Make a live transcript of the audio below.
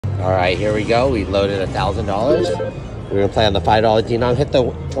All right, here we go. We loaded $1,000. We're gonna play on the $5 denom. Hit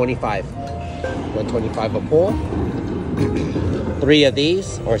the 25. 125 a pull. 3 of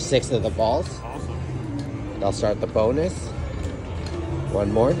these or 6 of the balls. Awesome. I'll start the bonus.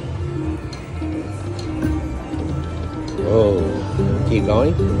 1 more. Whoa. Keep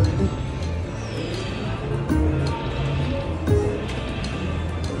going.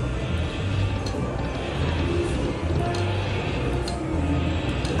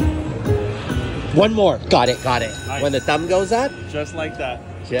 One more. Got it, got it. Nice. When the thumb goes up? Just like that.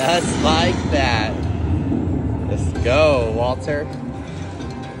 Just like that. Let's go, Walter.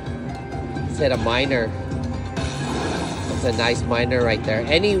 Let's hit a minor. That's a nice minor right there.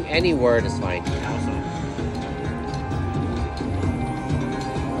 Any word is fine. Awesome.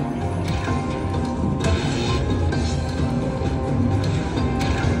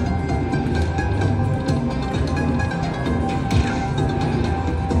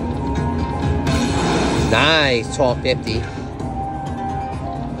 Nice, $12.50.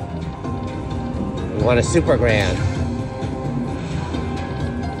 We want a super grand.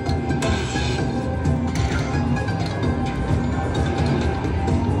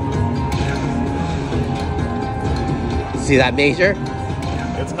 See that major?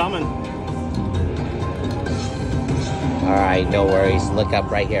 It's coming. All right, no worries. Look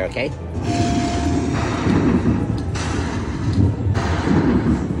up right here, okay?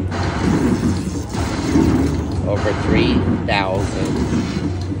 Over 3,000.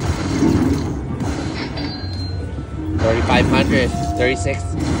 3,500. 36.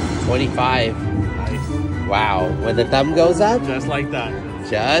 25. Nice. Wow. When the thumb goes up? Just like that.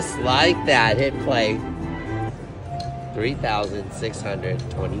 Just like that. Hit play.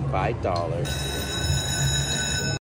 $3,625.